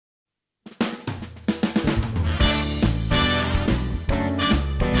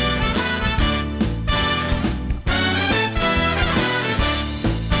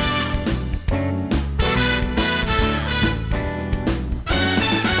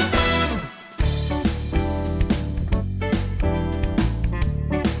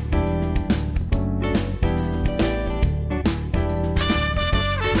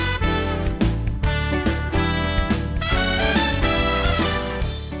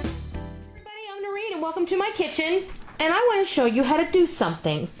welcome to my kitchen, and I want to show you how to do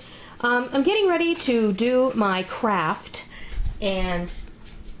something. I'm getting ready to do my craft, and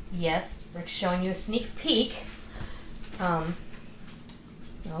yes, Rick's showing you a sneak peek.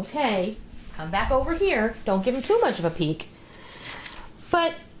 Okay, come back over here. Don't give him too much of a peek.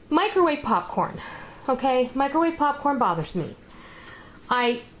 But microwave popcorn, okay? Microwave popcorn bothers me.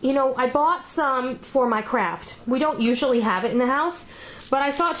 I bought some for my craft. We don't usually have it in the house, but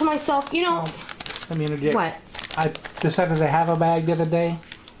I thought to myself, Let me interject. What? I decided to have a bag the other day,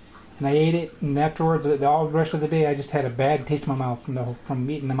 and I ate it, and afterwards, all the rest of the day, I just had a bad taste in my mouth from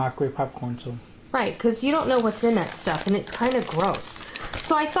eating the microwave popcorn. So. Right, because you don't know what's in that stuff, and it's kind of gross.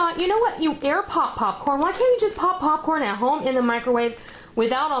 So I thought, you know what, you air pop popcorn. Why can't you just pop popcorn at home in the microwave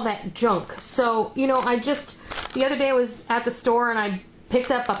without all that junk? So, the other day I was at the store, and I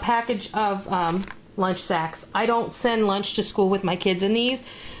picked up a package of lunch sacks. I don't send lunch to school with my kids in these.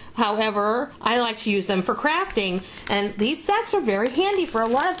 However, I like to use them for crafting, and these sacks are very handy for a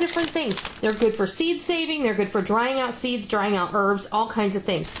lot of different things. They're good for seed saving, they're good for drying out seeds, drying out herbs, all kinds of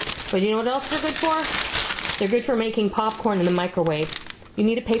things. But you know what else they're good for? They're good for making popcorn in the microwave. You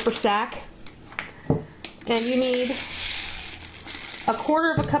need a paper sack, and you need a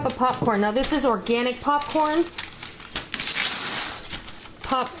quarter of a cup of popcorn. Now this is organic popcorn.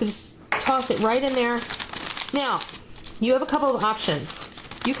 Just toss it right in there. Now, you have a couple of options.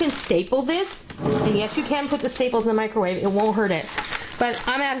 You can staple this, and yes, you can put the staples in the microwave. It won't hurt it. But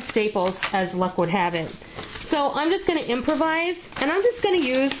I'm out of staples, as luck would have it. So I'm just going to improvise, and I'm just going to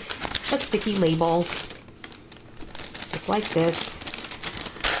use a sticky label. Just like this.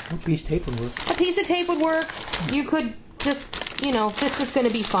 A piece of tape would work. A piece of tape would work. You could just, this is going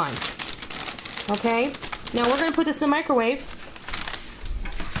to be fun. Okay? Now we're going to put this in the microwave.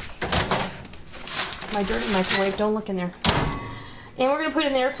 My dirty microwave, don't look in there. And we're going to put it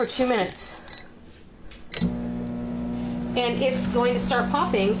in there for 2 minutes. And it's going to start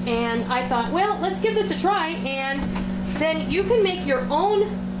popping, and I thought, well, let's give this a try, and then you can make your own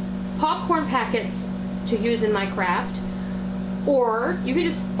popcorn packets to use in my craft, or you can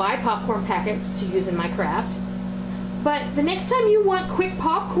just buy popcorn packets to use in my craft. But the next time you want quick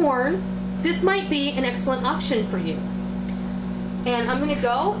popcorn, this might be an excellent option for you. And I'm going to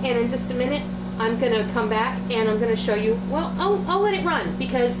go, and in just a minute, I'm going to come back and I'm going to show you, well, I'll let it run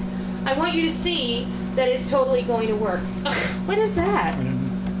because I want you to see that it's totally going to work. Ugh, what is that?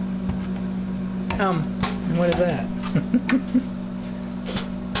 What is that?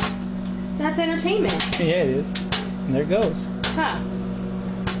 That's entertainment. Yeah, it is. And there it goes. Huh.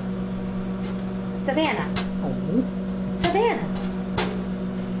 Savannah. Oh. Savannah.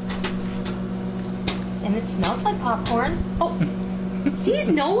 And it smells like popcorn. Oh, she's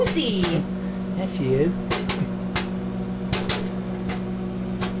nosy. Yes, she is.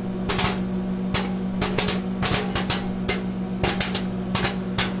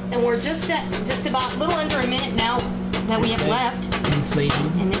 And we're just about a little under a minute now that we have left.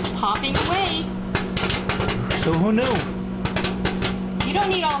 And it's popping away. So who knew? You don't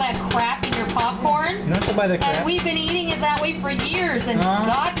need all that crap in your popcorn. You don't have to buy the crap. And we've been eating it that way for years, and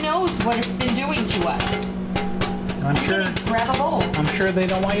God knows what it's been doing to us. I'm sure. Grab a bowl. I'm sure they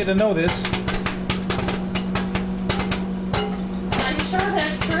don't want you to know this. I'm sure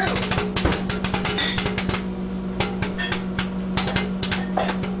that's true.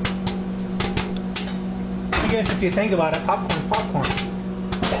 I guess if you think about it, popcorn's popcorn.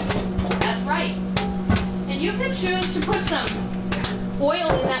 That's right. And you can choose to put some oil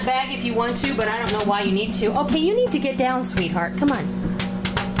in that bag if you want to, but I don't know why you need to. Okay, you need to get down, sweetheart. Come on.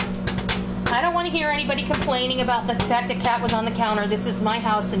 I don't want to hear anybody complaining about the fact that Cat was on the counter. This is my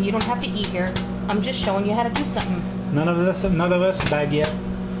house, and you don't have to eat here. I'm just showing you how to do something. None of us died yet.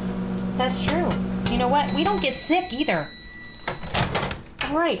 That's true. You know what? We don't get sick either.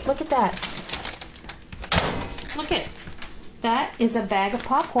 All right, look at that. Look at that is a bag of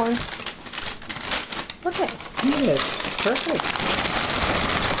popcorn. Look at. Yes, perfect.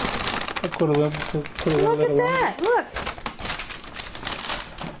 Look at that. Look.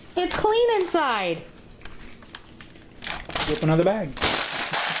 It's clean inside. Flip another bag.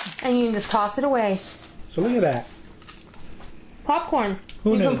 And you can just toss it away. So look at that. Popcorn.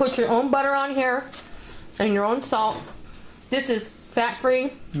 Who You knew? can put your own butter on here and your own salt. This is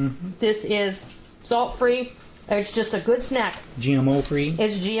fat-free. Mm-hmm. This is salt-free. It's just a good snack. GMO free.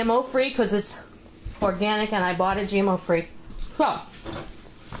 It's GMO free because it's organic, and I bought it GMO free. So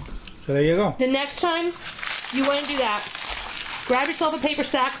there you go. the next time you want to do that, grab yourself a paper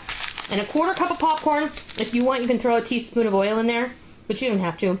sack and a quarter cup of popcorn. If you want, you can throw a teaspoon of oil in there, but you don't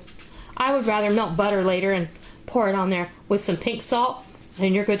have to. I would rather melt butter later and pour it on there with some pink salt,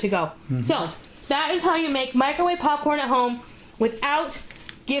 and you're good to go. So That is how you make microwave popcorn at home without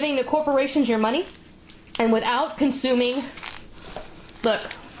giving the corporations your money and without consuming, look,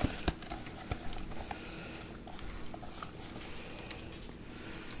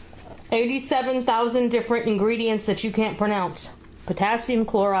 87,000 different ingredients that you can't pronounce. Potassium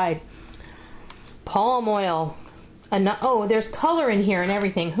chloride, palm oil, oh, there's color in here and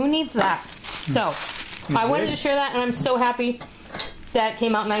everything. Who needs that? So, I wanted to share that, and I'm so happy that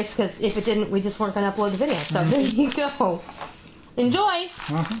came out nice, because if it didn't, we just weren't going to upload the video. So, there you go. Enjoy.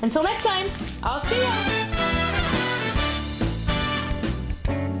 Until next time, I'll see ya.